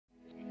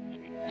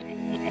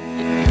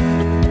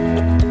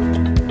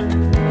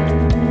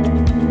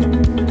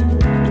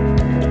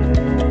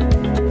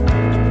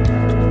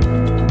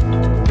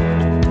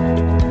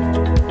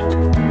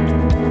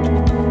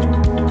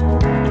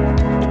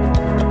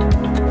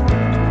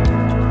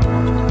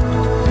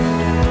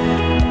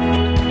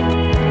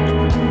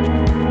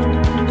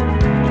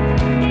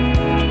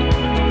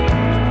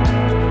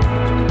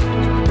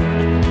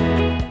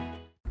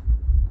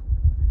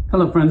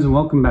Hello friends, and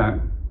welcome back.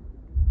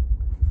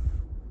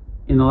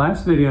 In the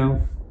last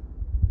video,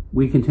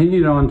 we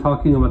continued on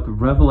talking about the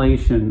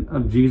revelation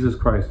of Jesus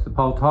Christ that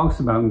Paul talks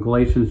about in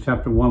Galatians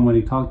chapter 1 when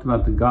he talked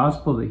about the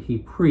gospel that he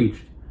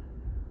preached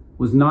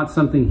was not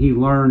something he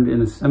learned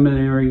in a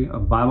seminary, a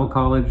Bible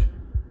college,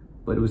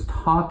 but it was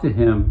taught to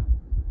him,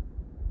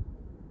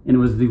 and it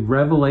was the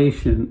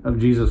revelation of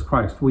Jesus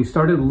Christ. We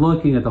started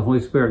looking at the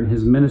Holy Spirit and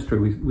his ministry.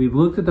 We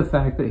looked at the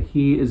fact that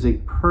he is a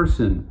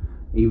person,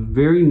 a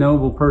very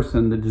noble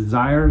person that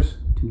desires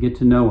to get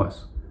to know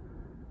us.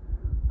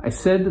 I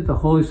said that the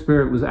Holy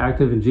Spirit was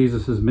active in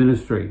Jesus'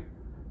 ministry.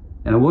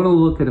 And I want to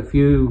look at a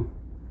few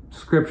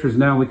scriptures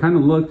now. We kind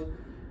of looked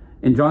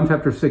in John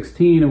chapter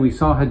 16 and we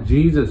saw how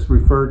Jesus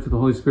referred to the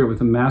Holy Spirit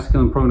with a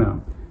masculine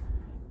pronoun.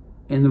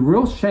 And the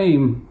real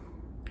shame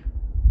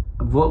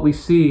of what we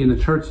see in the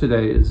church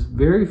today is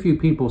very few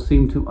people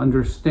seem to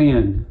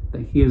understand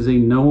that he is a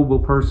knowable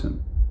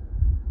person.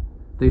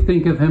 They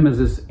think of him as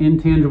this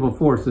intangible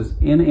force, this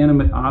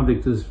inanimate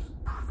object, this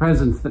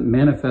presence that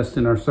manifests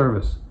in our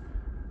service,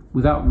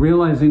 without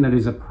realizing that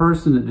he's a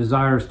person that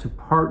desires to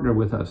partner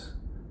with us,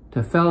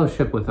 to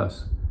fellowship with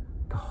us,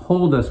 to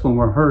hold us when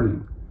we're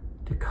hurting,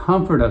 to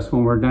comfort us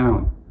when we're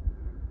down,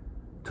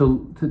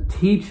 to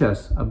teach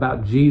us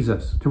about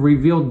Jesus, to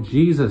reveal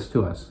Jesus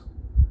to us.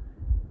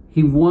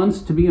 He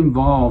wants to be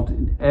involved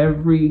in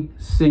every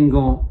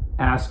single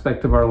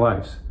aspect of our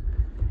lives.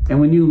 And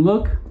when you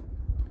look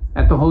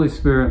at the Holy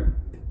Spirit,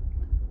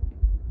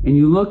 and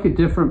you look at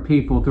different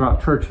people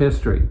throughout church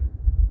history,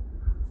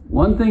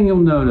 one thing you'll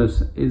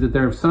notice is that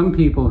there are some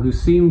people who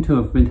seem to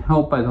have been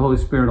helped by the Holy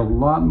Spirit a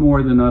lot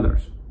more than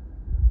others.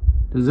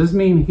 Does this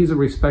mean he's a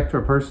respecter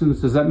of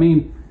persons? Does that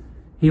mean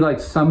he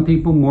likes some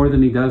people more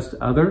than he does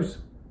to others?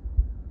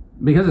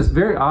 Because it's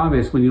very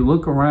obvious when you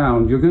look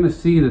around, you're going to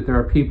see that there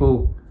are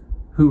people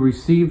who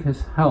receive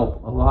his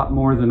help a lot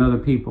more than other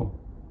people.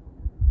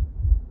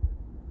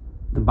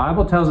 The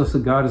Bible tells us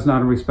that God is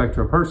not a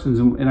respecter of persons.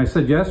 And I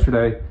said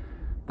yesterday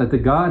that the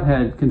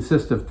Godhead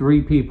consists of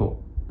three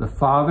people: the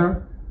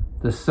Father,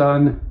 the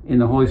Son, and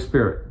the Holy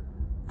Spirit.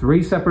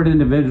 Three separate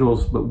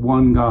individuals, but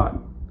one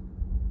God.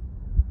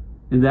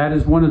 And that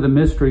is one of the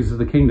mysteries of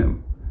the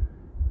kingdom.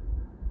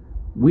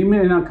 We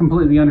may not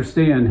completely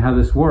understand how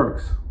this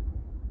works,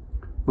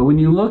 but when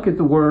you look at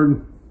the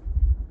word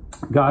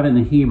God in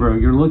the Hebrew,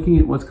 you're looking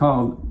at what's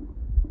called,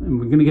 and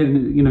we're going to get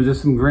into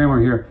just some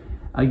grammar here,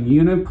 a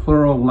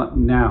uniplural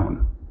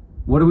noun.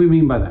 What do we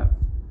mean by that?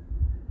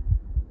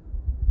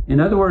 In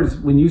other words,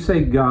 when you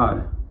say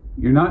God,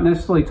 you're not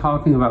necessarily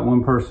talking about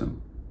one person.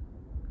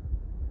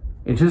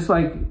 It's just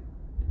like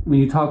when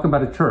you talk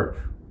about a church.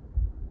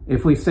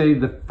 If we say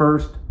the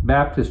First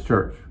Baptist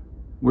Church,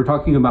 we're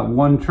talking about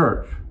one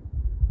church.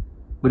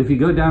 But if you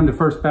go down to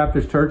First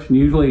Baptist Church, and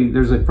usually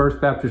there's a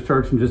First Baptist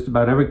Church in just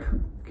about every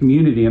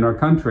community in our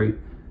country,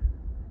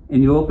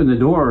 and you open the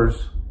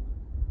doors,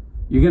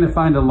 you're going to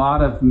find a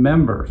lot of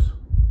members.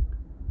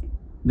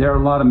 There are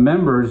a lot of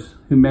members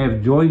who may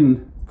have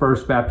joined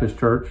First Baptist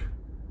Church.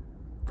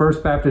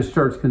 First Baptist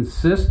Church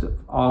consists of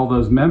all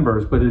those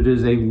members, but it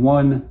is a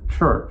one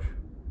church.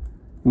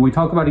 When we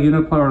talk about a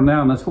uniplural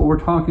noun, that's what we're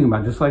talking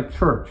about, just like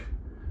church.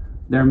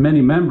 There are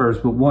many members,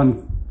 but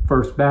one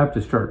First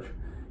Baptist Church.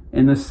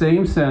 In the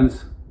same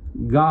sense,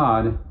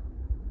 God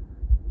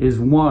is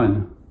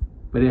one,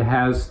 but it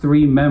has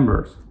three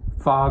members: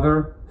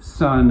 Father,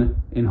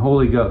 Son, and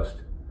Holy Ghost.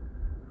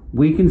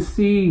 We can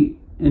see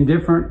in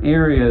different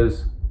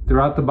areas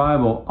throughout the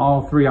Bible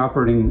all three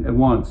operating at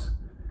once.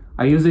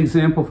 I used an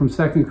example from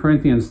 2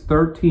 Corinthians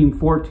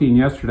 13:14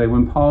 yesterday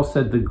when Paul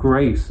said the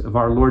grace of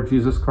our Lord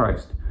Jesus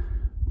Christ,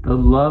 the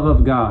love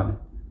of God,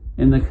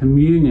 and the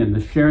communion, the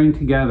sharing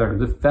together,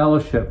 the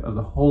fellowship of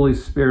the Holy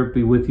Spirit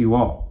be with you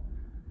all.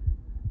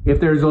 If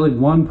there's only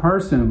one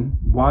person,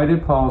 why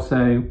did Paul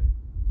say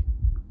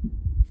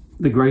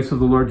the grace of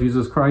the Lord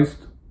Jesus Christ,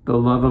 the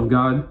love of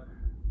God,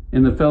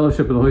 and the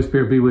fellowship of the Holy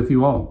Spirit be with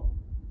you all?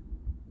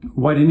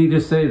 Why didn't he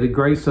just say the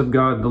grace of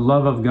God, the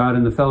love of God,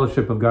 and the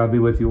fellowship of God be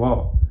with you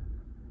all?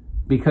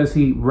 Because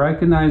he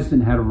recognized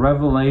and had a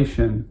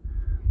revelation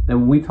that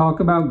when we talk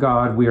about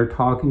God, we are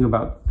talking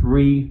about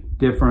three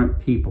different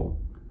people.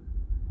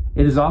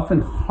 It is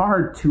often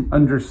hard to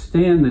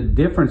understand the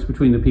difference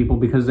between the people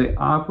because they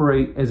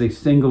operate as a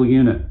single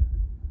unit.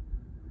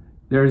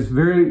 There's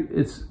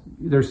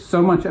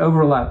so much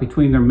overlap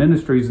between their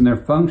ministries and their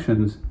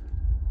functions.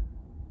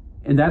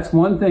 And that's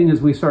one thing as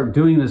we start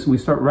doing this and we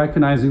start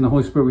recognizing the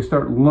Holy Spirit, we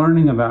start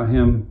learning about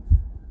him,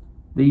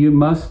 that you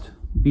must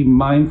be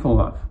mindful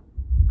of.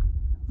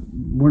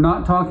 We're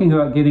not talking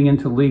about getting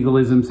into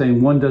legalism,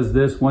 saying one does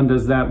this, one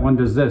does that, one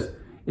does this.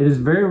 It is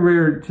very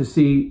rare to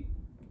see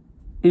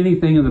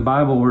anything in the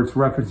Bible where it's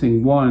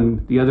referencing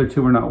one, the other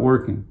two are not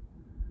working.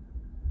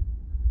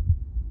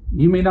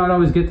 You may not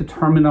always get the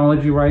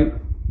terminology right,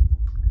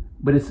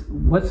 but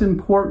what's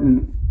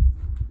important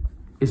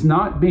is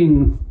not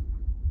being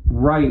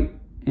right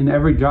in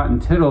every jot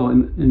and tittle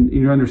in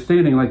your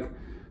understanding. Like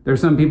there's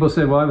some people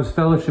say, well, I was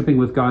fellowshipping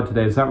with God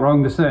today. Is that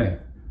wrong to say?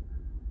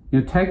 You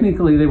know,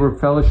 technically they were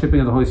fellowshipping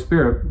of the Holy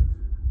Spirit,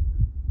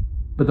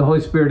 but the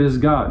Holy Spirit is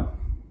God.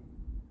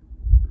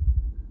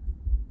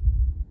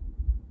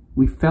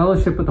 We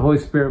fellowship with the Holy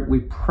Spirit.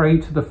 We pray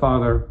to the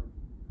Father.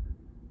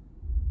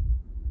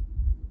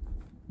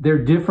 There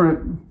are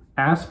different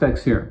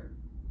aspects here.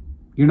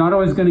 You're not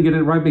always going to get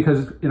it right,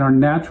 because in our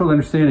natural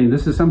understanding,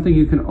 this is something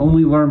you can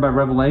only learn by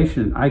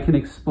revelation. I can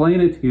explain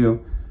it to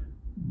you,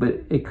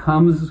 but it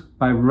comes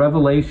by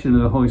revelation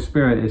of the Holy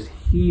Spirit as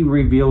He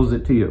reveals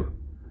it to you.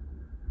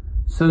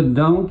 So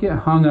don't get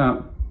hung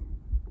up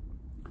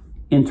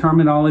in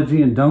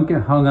terminology, and don't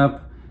get hung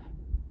up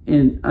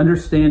in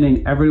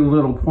understanding every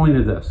little point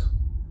of this.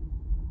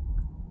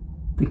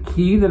 The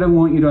key that I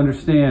want you to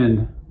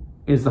understand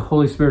is the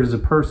Holy Spirit is a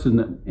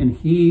person, and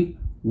He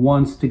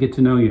wants to get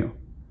to know you.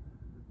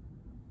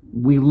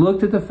 We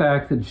looked at the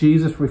fact that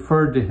Jesus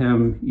referred to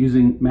Him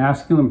using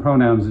masculine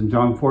pronouns in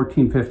John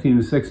 14, 15,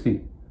 and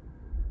 16,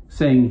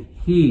 saying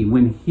He,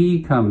 when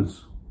He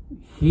comes,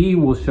 He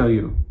will show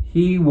you,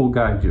 He will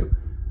guide you.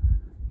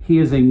 He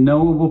is a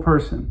knowable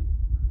person.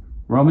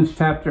 Romans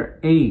chapter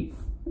 8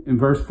 in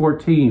verse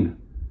 14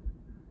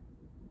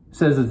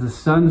 says that the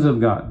sons of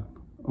God,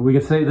 or we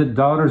could say the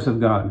daughters of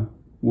God,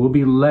 will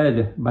be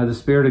led by the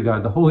Spirit of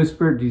God. The Holy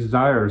Spirit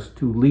desires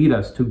to lead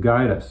us, to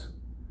guide us.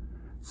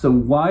 So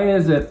why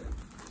is it,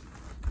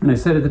 and I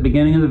said at the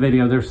beginning of the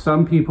video, there's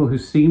some people who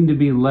seem to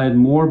be led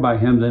more by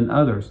Him than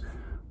others.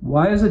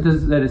 Why is it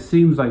that it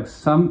seems like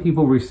some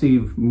people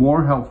receive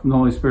more help from the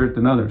Holy Spirit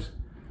than others?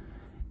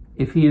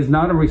 If He is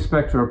not a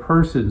respecter of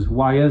persons,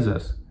 why is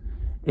this?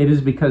 It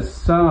is because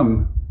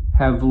some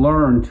have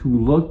learned to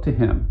look to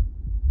Him.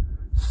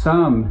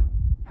 Some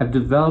have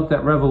developed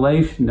that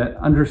revelation, that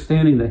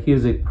understanding that He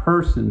is a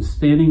person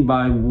standing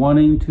by,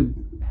 wanting to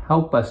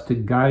help us, to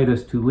guide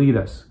us, to lead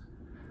us.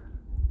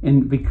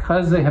 And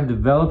because they have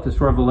developed this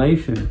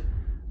revelation,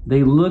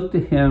 they look to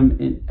Him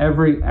in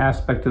every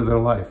aspect of their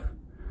life.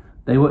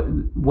 They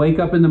would wake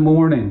up in the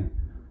morning.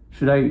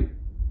 Should I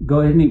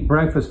go ahead and eat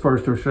breakfast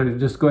first, or should I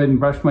just go ahead and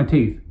brush my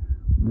teeth?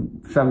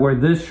 Should I wear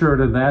this shirt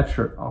or that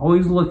shirt?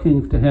 Always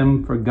looking to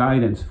Him for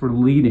guidance, for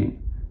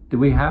leading. Do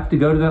we have to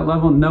go to that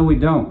level? No, we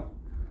don't.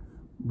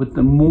 But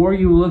the more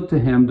you look to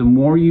Him, the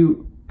more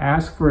you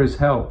ask for His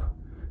help,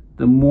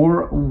 the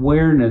more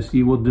awareness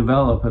you will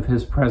develop of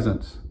His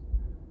presence.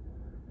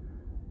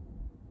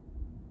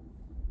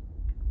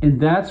 And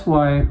that's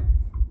why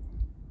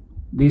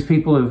these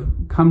people have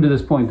come to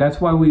this point. That's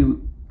why we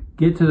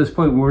get to this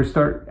point where we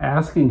start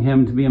asking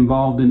Him to be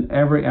involved in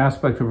every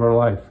aspect of our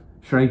life.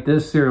 Should I eat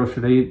this cereal?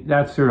 Should I eat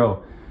that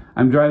cereal?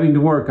 I'm driving to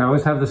work. I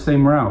always have the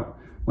same route.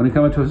 When I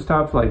come into a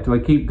stoplight, do I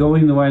keep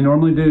going the way I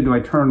normally do? Do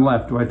I turn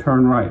left? Do I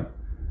turn right?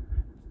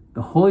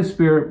 The Holy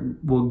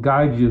Spirit will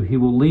guide you. He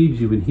will lead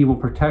you, and He will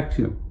protect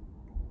you.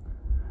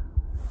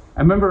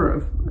 I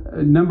remember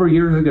a number of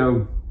years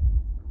ago,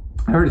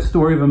 I heard a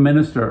story of a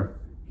minister.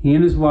 He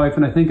and his wife,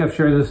 and I think I've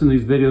shared this in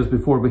these videos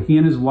before, but he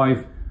and his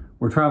wife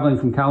were traveling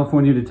from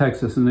California to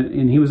Texas,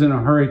 and he was in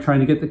a hurry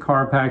trying to get the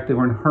car packed. They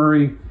were in a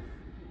hurry.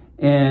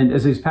 And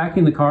as he's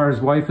packing the car,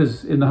 his wife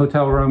is in the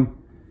hotel room,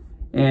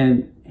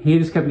 and he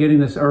just kept getting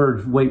this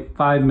urge, wait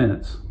 5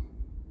 minutes.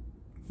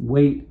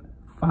 Wait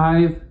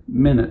 5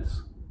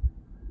 minutes.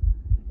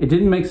 It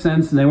didn't make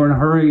sense, and they were in a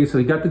hurry, so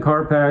he got the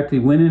car packed. He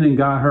went in and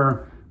got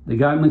her. They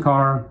got in the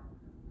car,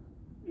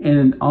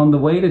 and on the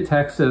way to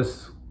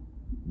Texas,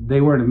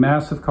 they were in a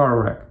massive car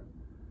wreck.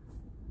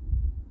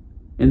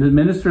 And the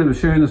minister that was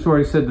sharing the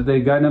story said that they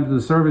had gotten up to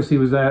the service he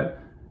was at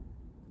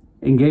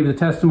and gave the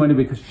testimony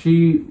because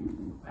she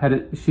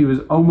was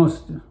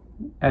almost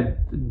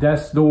at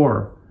death's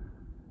door.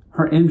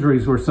 Her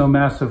injuries were so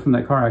massive from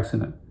that car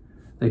accident.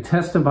 They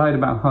testified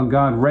about how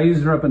God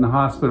raised her up in the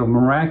hospital,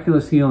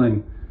 miraculous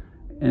healing,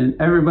 and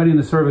everybody in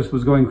the service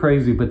was going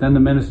crazy. But then the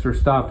minister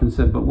stopped and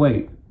said, but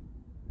wait,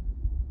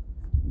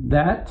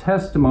 that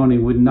testimony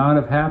would not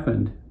have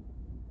happened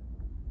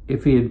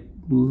if he had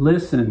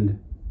listened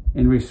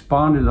and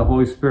responded to the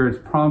Holy Spirit's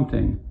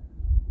prompting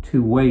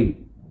to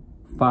wait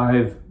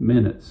 5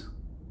 minutes.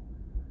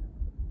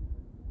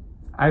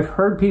 I've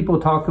heard people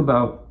talk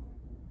about,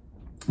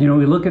 we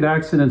look at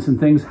accidents and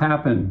things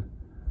happen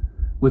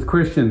with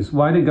Christians.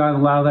 Why did God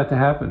allow that to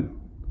happen?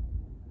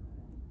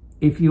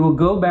 If you will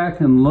go back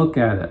and look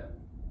at it,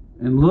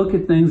 and look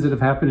at things that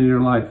have happened in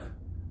your life,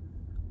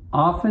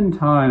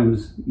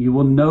 oftentimes you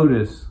will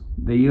notice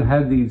that you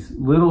had these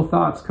little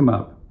thoughts come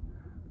up.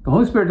 The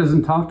Holy Spirit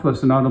doesn't talk to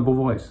us in audible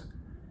voice.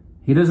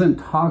 He doesn't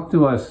talk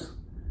to us,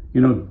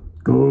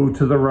 go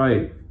to the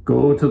right,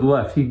 go to the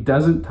left. He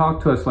doesn't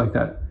talk to us like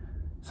that.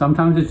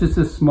 Sometimes it's just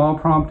a small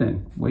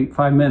prompting. Wait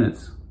 5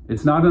 minutes.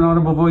 It's not an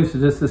audible voice.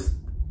 It's just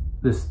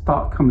this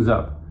thought comes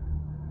up.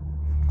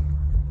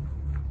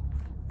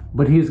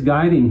 But He is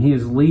guiding, He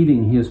is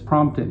leading, He is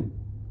prompting.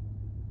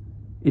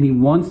 And He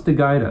wants to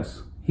guide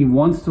us. He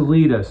wants to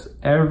lead us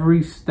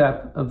every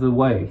step of the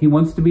way. He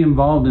wants to be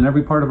involved in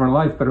every part of our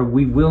life, but are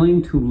we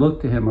willing to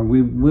look to Him? Are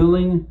we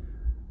willing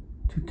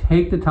to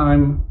take the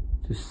time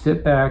to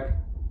sit back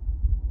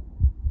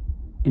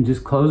and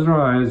just close our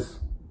eyes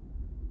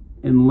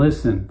and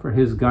listen for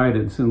His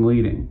guidance and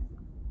leading?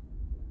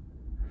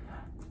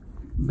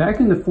 Back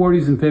in the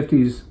 40s and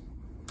 50s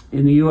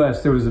in the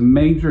U.S., there was a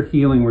major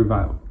healing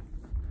revival.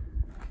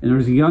 And there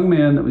was a young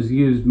man that was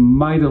used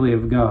mightily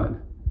of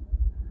God.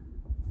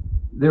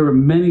 There were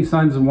many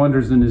signs and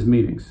wonders in his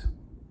meetings.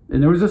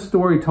 And there was a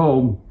story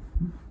told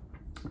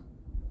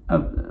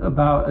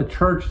about a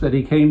church that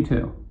he came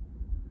to.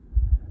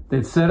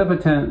 They'd set up a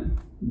tent.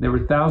 There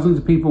were thousands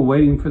of people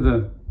waiting for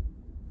the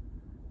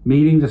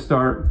meeting to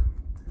start.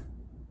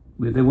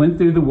 They went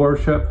through the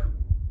worship,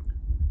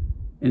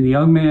 and the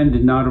young man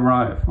did not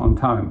arrive on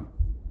time.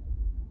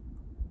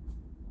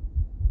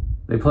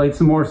 They played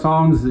some more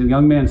songs. The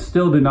young man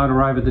still did not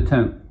arrive at the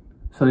tent.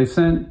 So they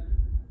sent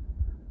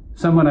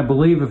someone, I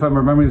believe, if I'm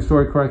remembering the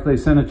story correctly,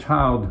 they sent a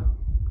child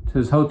to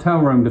his hotel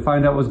room to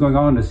find out what was going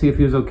on, to see if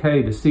he was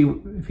okay, to see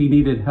if he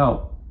needed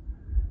help.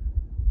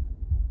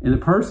 And the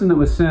person that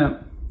was sent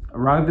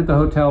arrived at the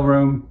hotel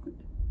room,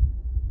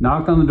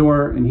 knocked on the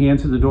door, and he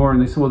answered the door,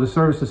 and they said, well, the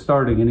service is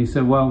starting. And he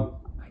said,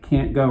 well, I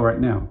can't go right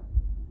now.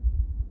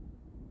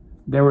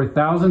 There were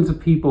thousands of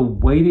people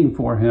waiting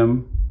for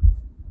him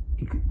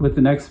with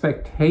an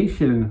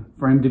expectation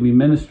for him to be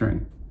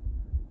ministering.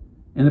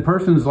 And the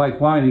person was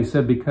like, why? And he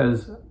said,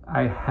 because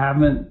I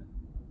haven't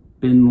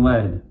been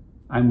led.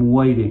 I'm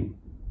waiting.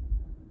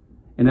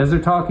 And as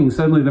they're talking,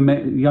 suddenly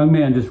the young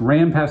man just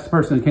ran past the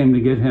person that came to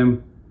get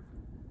him.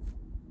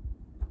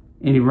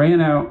 And he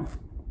ran out,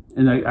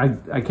 and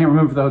I can't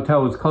remember if the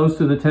hotel was close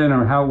to the tent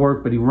or how it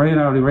worked, but he ran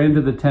out, he ran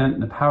to the tent,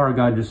 and the power of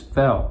God just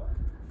fell.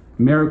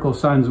 Miracles,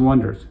 signs, and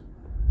wonders.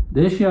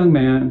 This young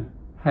man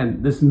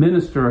this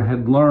minister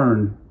had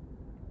learned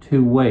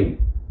to wait.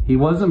 He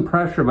wasn't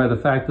pressured by the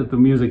fact that the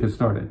music had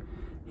started.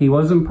 He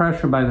wasn't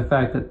pressured by the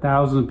fact that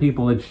thousands of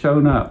people had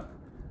shown up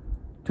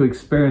to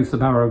experience the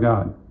power of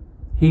God.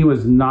 He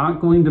was not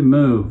going to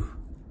move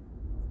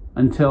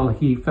until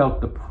he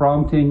felt the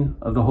prompting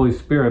of the Holy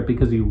Spirit,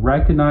 because he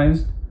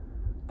recognized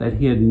that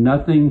he had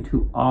nothing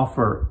to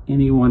offer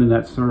anyone in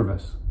that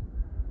service.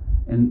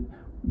 And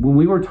when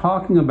we were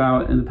talking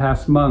about in the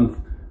past month,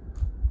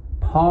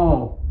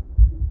 Paul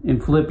in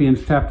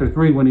Philippians chapter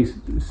 3, when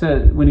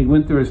he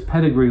went through his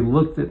pedigree,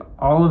 looked at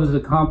all of his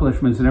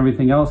accomplishments and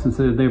everything else and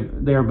said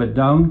they are but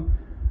dung,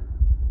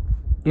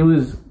 it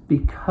was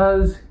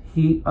because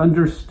he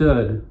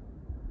understood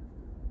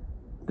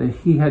that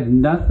he had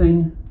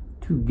nothing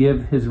to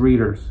give his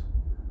readers.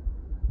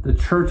 The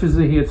churches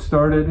that he had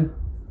started,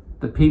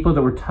 the people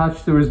that were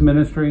touched through his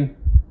ministry,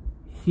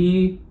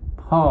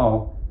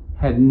 Paul,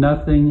 had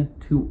nothing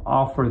to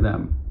offer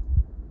them.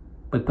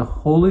 But the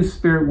Holy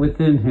Spirit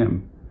within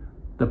him,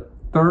 the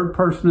third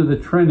person of the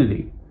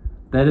Trinity,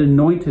 that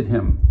anointed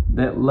him,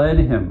 that led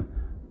him,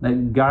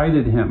 that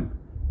guided him,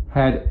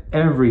 had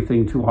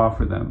everything to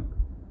offer them.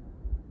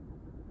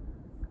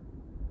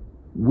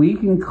 We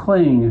can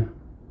cling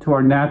to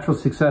our natural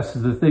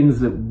successes, the things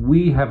that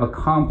we have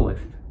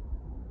accomplished.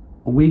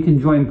 We can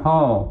join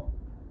Paul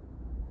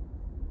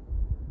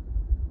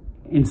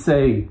and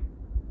say,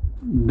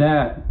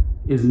 that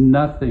is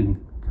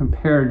nothing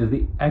compared to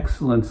the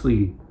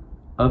excellency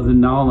of the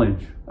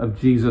knowledge of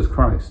Jesus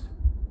Christ.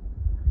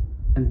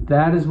 And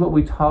that is what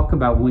we talk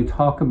about when we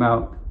talk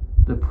about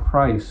the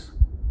price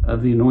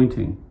of the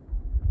anointing.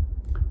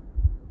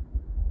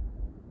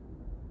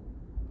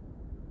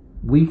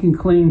 We can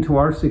cling to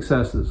our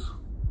successes.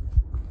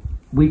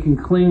 We can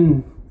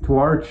cling to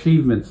our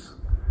achievements.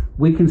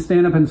 We can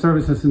stand up in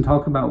services and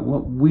talk about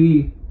what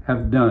we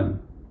have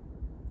done.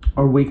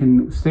 Or we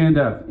can stand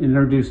up and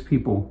introduce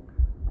people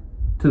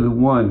to the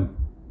one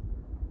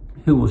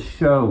who will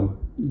show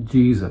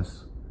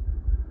Jesus.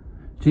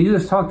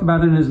 Jesus talked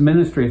about in his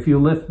ministry, if you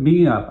lift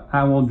me up,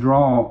 I will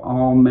draw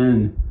all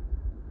men.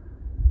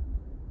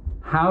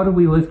 How do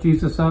we lift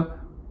Jesus up?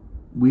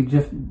 We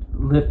just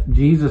lift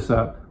Jesus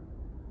up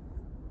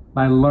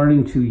by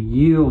learning to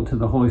yield to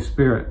the Holy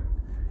Spirit.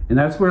 And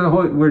that's where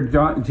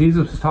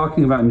Jesus was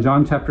talking about in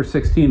John chapter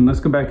 16. Let's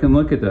go back and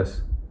look at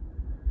this.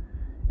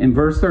 In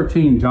verse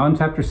 13, John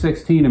chapter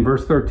 16 and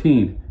verse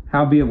 13,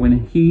 howbeit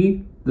when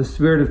he, the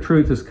Spirit of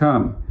truth, is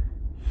come,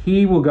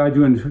 he will guide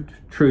you into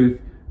truth,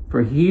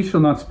 for he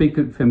shall not speak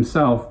of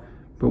himself,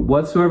 but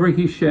whatsoever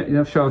he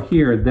shall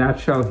hear, that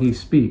shall he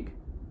speak.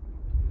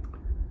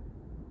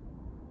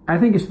 I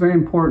think it's very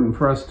important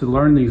for us to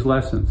learn these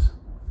lessons.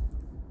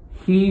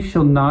 He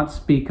shall not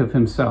speak of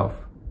himself.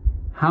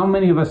 How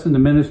many of us in the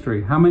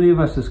ministry, how many of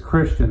us as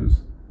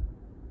Christians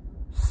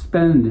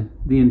spend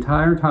the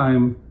entire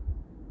time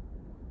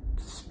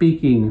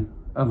speaking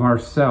of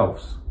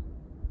ourselves?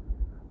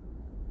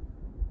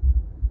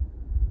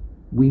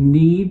 We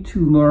need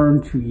to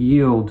learn to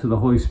yield to the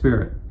Holy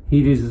Spirit.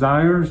 He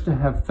desires to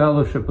have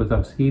fellowship with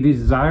us. He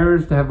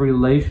desires to have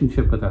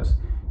relationship with us.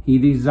 He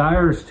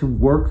desires to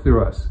work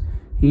through us.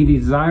 He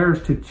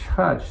desires to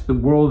touch the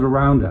world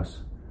around us.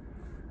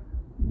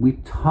 We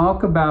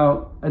talk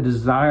about a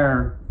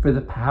desire for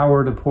the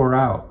power to pour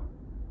out.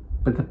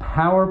 But the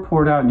power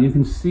poured out, and you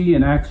can see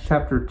in Acts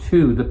chapter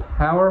 2, the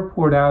power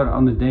poured out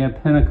on the day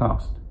of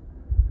Pentecost.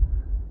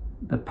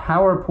 The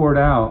power poured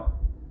out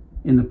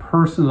in the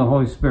person of the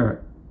Holy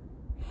Spirit.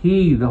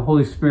 He, the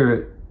Holy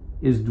Spirit,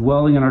 is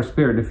dwelling in our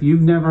spirit. If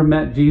you've never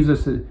met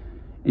Jesus and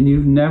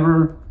you've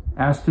never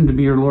asked him to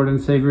be your Lord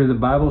and Savior, the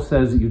Bible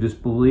says that you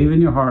just believe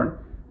in your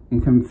heart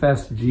and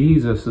confess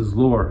Jesus as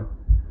Lord.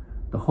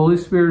 The Holy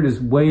Spirit is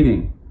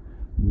waiting.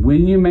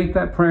 When you make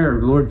that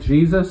prayer, Lord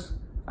Jesus,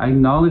 I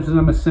acknowledge that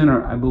I'm a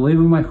sinner. I believe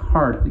in my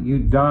heart that you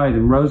died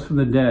and rose from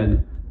the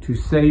dead to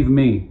save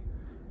me.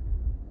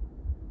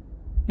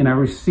 And I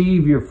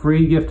receive your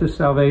free gift of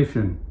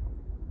salvation.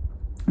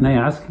 And I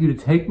ask you to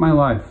take my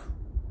life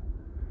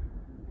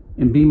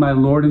and be my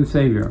Lord and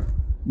Savior.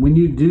 When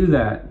you do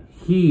that,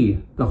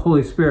 he, the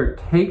Holy Spirit,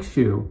 takes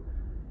your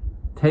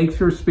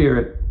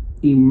spirit,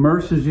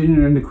 immerses you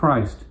into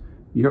Christ.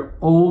 Your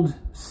old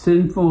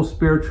sinful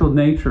spiritual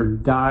nature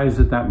dies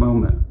at that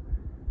moment.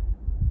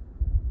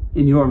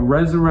 And you are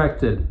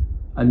resurrected,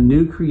 a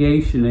new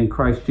creation in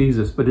Christ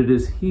Jesus. But it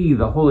is he,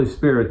 the Holy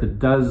Spirit, that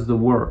does the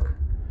work.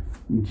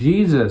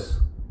 Jesus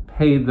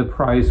paid the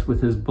price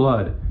with his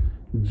blood.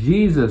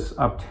 Jesus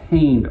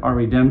obtained our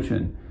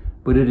redemption.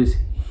 But it is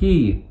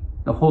he,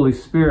 the Holy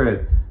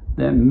Spirit,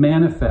 that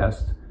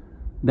manifests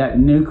that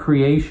new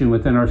creation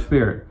within our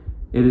spirit.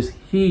 It is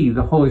he,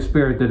 the Holy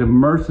Spirit, that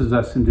immerses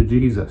us into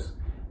Jesus.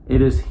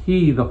 It is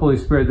he, the Holy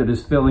Spirit, that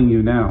is filling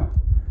you now.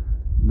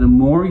 The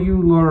more you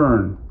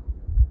learn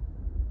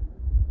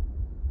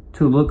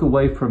to look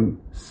away from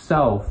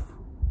self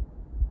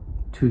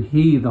to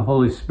he, the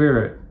Holy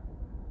Spirit,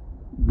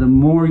 the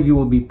more you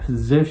will be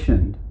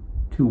positioned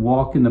to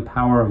walk in the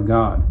power of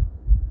God.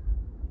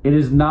 It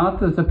is not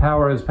that the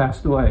power has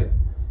passed away.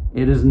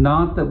 It is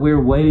not that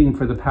we're waiting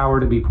for the power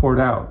to be poured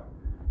out,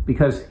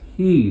 because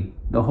he,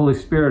 the Holy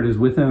Spirit, is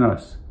within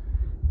us.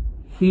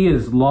 He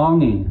is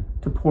longing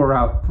to pour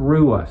out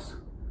through us.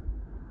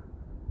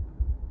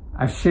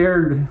 I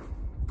shared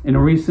in a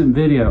recent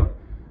video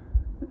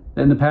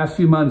that in the past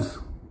few months,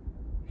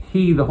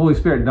 he, the Holy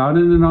Spirit, not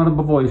in an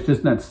audible voice,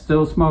 just in that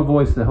still small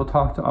voice that he'll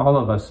talk to all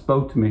of us,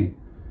 spoke to me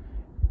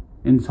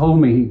and told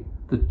me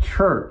the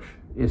church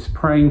is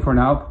praying for an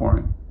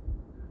outpouring.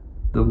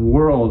 The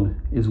world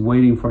is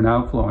waiting for an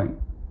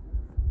outflowing.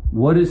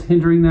 What is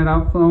hindering that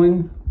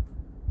outflowing?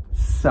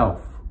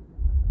 Self.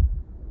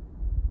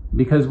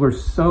 Because we're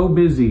so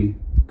busy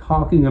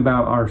talking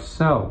about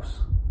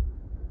ourselves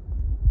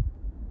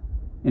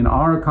and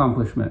our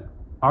accomplishment,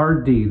 our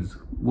deeds,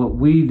 what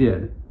we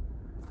did.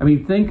 I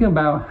mean, think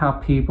about how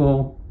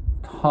people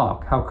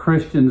talk, how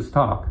Christians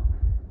talk.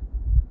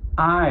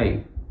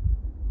 I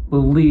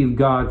believe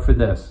God for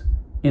this,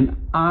 and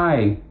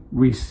I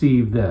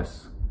received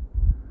this.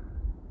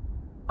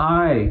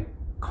 I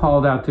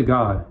called out to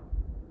God.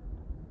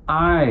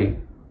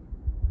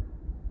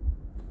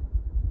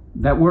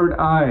 That word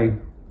I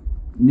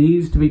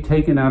needs to be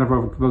taken out of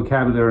our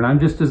vocabulary, and I'm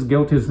just as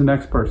guilty as the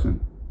next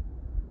person.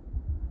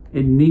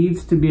 It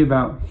needs to be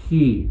about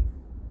he,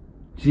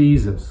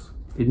 Jesus.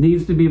 It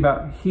needs to be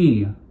about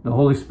he, the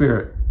Holy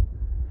Spirit.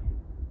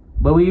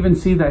 But we even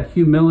see that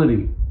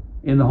humility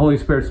in the Holy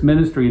Spirit's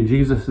ministry in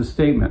Jesus'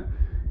 statement.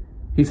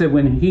 He said,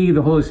 when he,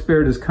 the Holy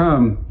Spirit, has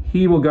come,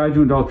 he will guide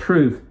you into all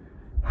truth.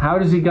 How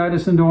does he guide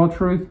us into all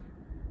truth?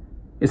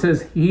 It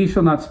says, he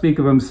shall not speak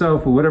of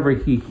himself, but whatever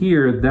he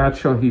hear, that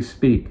shall he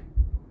speak.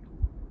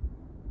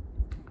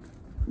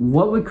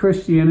 What would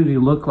Christianity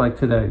look like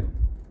today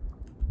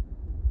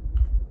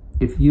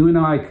if you and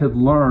I could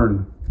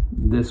learn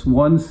this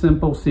one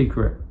simple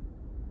secret,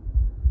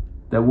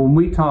 that when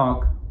we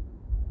talk,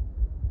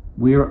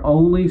 we are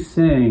only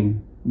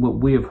saying what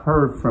we have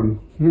heard from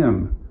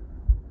him,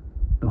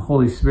 the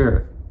Holy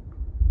Spirit.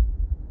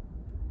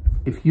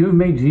 If you have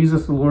made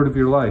Jesus the Lord of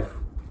your life,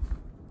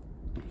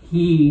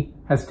 he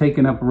has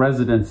taken up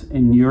residence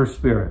in your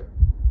spirit.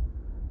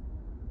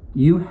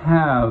 You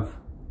have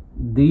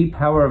the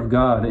power of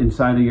God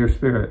inside of your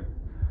spirit.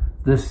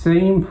 The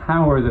same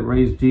power that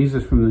raised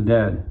Jesus from the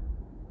dead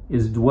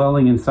is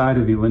dwelling inside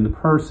of you in the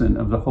person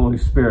of the Holy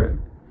Spirit.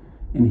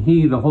 And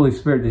he, the Holy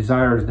Spirit,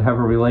 desires to have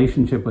a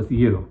relationship with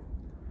you.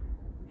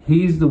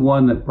 He's the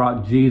one that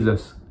brought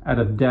Jesus out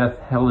of death,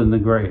 hell, and the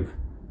grave.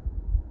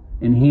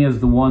 And he is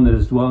the one that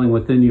is dwelling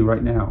within you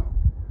right now.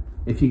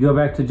 If you go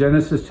back to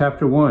Genesis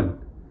chapter 1,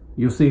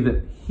 you'll see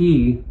that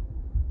he,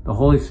 the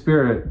Holy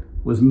Spirit,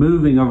 was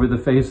moving over the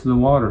face of the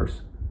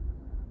waters.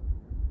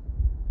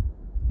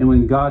 And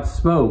when God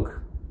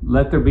spoke,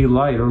 let there be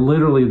light, or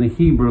literally in the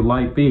Hebrew,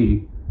 light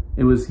be,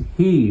 it was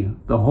he,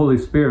 the Holy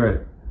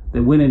Spirit,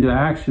 that went into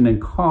action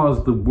and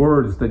caused the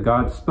words that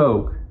God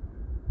spoke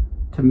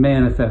to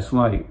manifest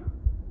light.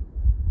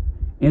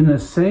 In the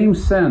same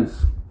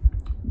sense,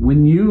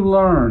 when you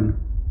learn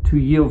to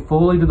yield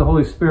fully to the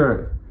Holy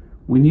Spirit,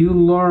 when you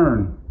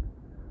learn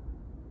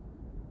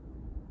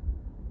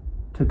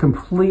to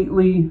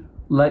completely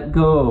let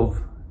go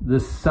of the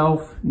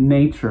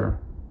self-nature,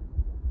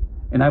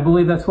 and I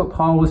believe that's what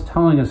Paul was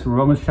telling us in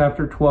Romans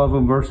chapter 12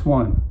 and verse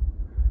 1,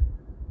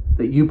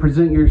 that you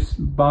present your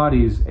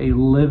bodies a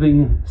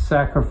living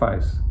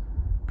sacrifice.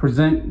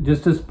 Present,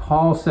 just as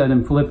Paul said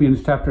in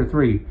Philippians chapter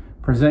 3,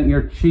 present your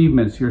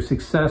achievements, your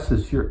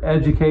successes, your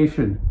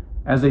education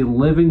as a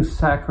living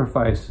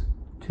sacrifice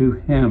to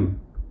him,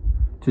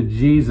 to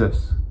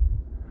Jesus,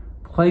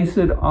 Place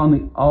it on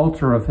the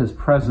altar of his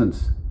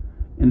presence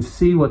and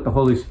see what the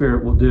Holy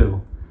Spirit will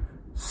do.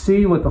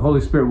 See what the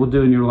Holy Spirit will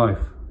do in your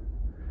life.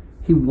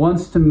 He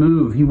wants to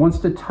move. He wants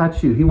to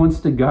touch you. He wants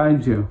to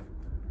guide you.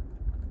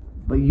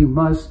 But you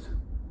must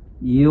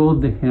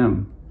yield to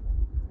him.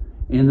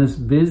 In this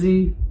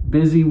busy,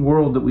 busy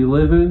world that we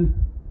live in,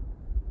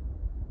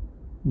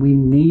 we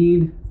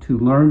need to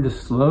learn to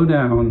slow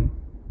down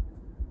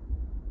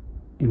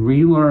and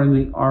relearn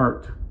the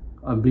art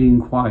of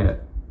being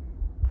quiet.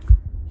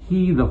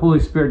 He, the Holy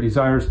Spirit,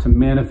 desires to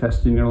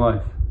manifest in your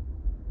life.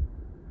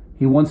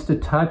 He wants to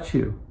touch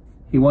you.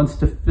 He wants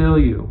to fill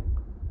you.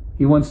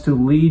 He wants to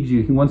lead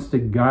you. He wants to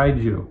guide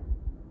you.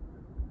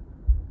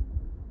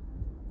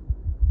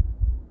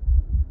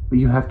 But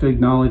you have to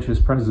acknowledge his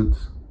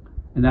presence.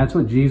 And that's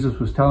what Jesus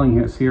was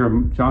telling us here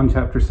in John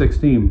chapter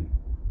 16.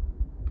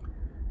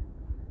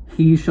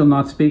 He shall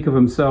not speak of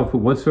himself, but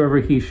whatsoever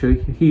he shall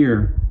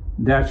hear,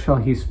 that shall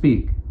he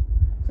speak.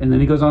 And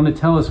then he goes on to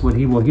tell us what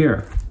he will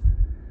hear.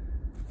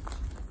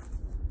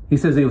 He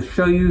says, he will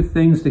show you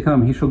things to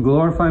come. He shall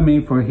glorify me,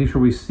 for he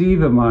shall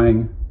receive of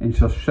mine, and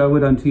shall show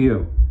it unto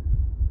you.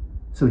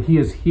 So he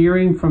is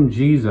hearing from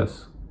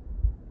Jesus.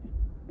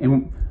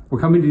 And we're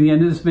coming to the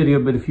end of this video,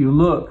 but if you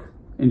look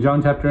in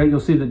John chapter 8, you'll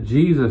see that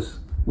Jesus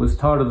was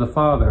taught of the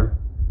Father,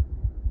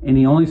 and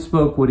he only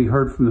spoke what he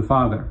heard from the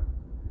Father.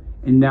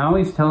 And now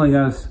he's telling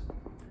us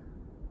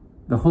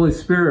the Holy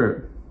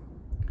Spirit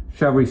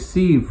shall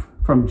receive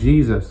from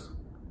Jesus.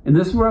 And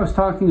this is what I was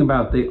talking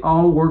about. They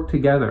all work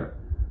together.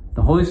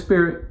 The Holy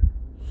Spirit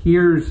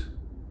hears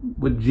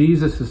what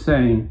Jesus is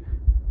saying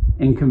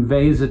and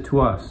conveys it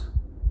to us.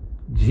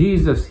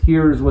 Jesus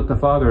hears what the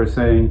Father is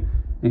saying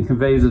and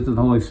conveys it to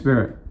the Holy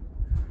Spirit.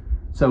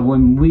 So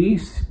when we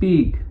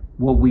speak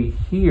what we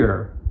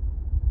hear,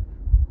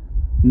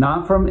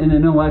 not from an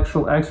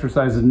intellectual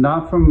exercise, and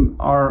not from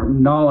our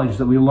knowledge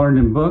that we learned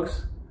in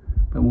books,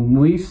 but when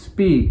we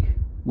speak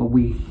what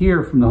we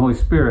hear from the Holy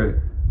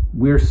Spirit,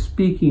 we're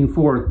speaking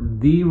forth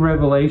the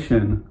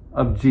revelation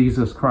of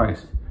Jesus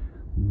Christ.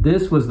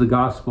 This was the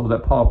gospel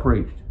that Paul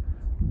preached.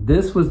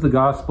 This was the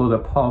gospel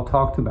that Paul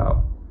talked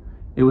about.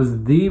 It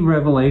was the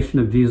revelation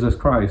of Jesus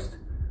Christ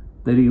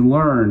that he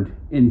learned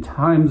in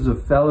times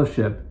of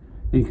fellowship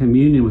and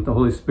communion with the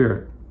Holy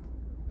Spirit.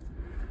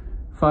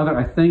 Father,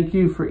 I thank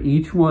you for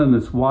each one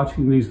that's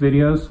watching these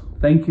videos.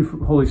 Thank you,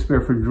 Holy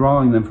Spirit, for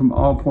drawing them from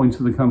all points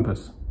of the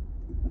compass.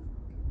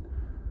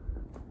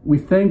 We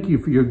thank you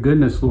for your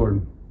goodness,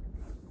 Lord,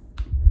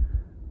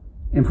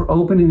 and for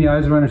opening the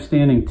eyes of our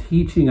understanding,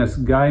 teaching us,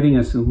 guiding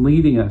us, and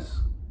leading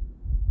us.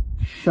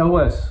 Show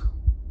us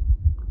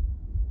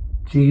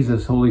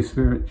Jesus, Holy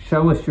Spirit.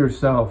 Show us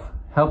yourself.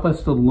 Help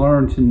us to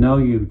learn to know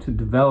you, to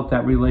develop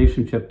that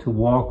relationship, to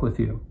walk with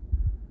you.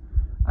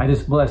 I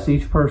just bless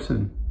each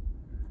person,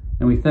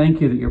 and we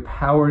thank you that your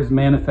power is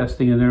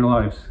manifesting in their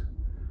lives.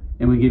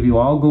 And we give you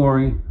all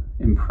glory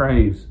and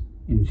praise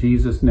in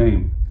Jesus'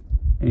 name.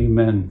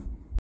 Amen.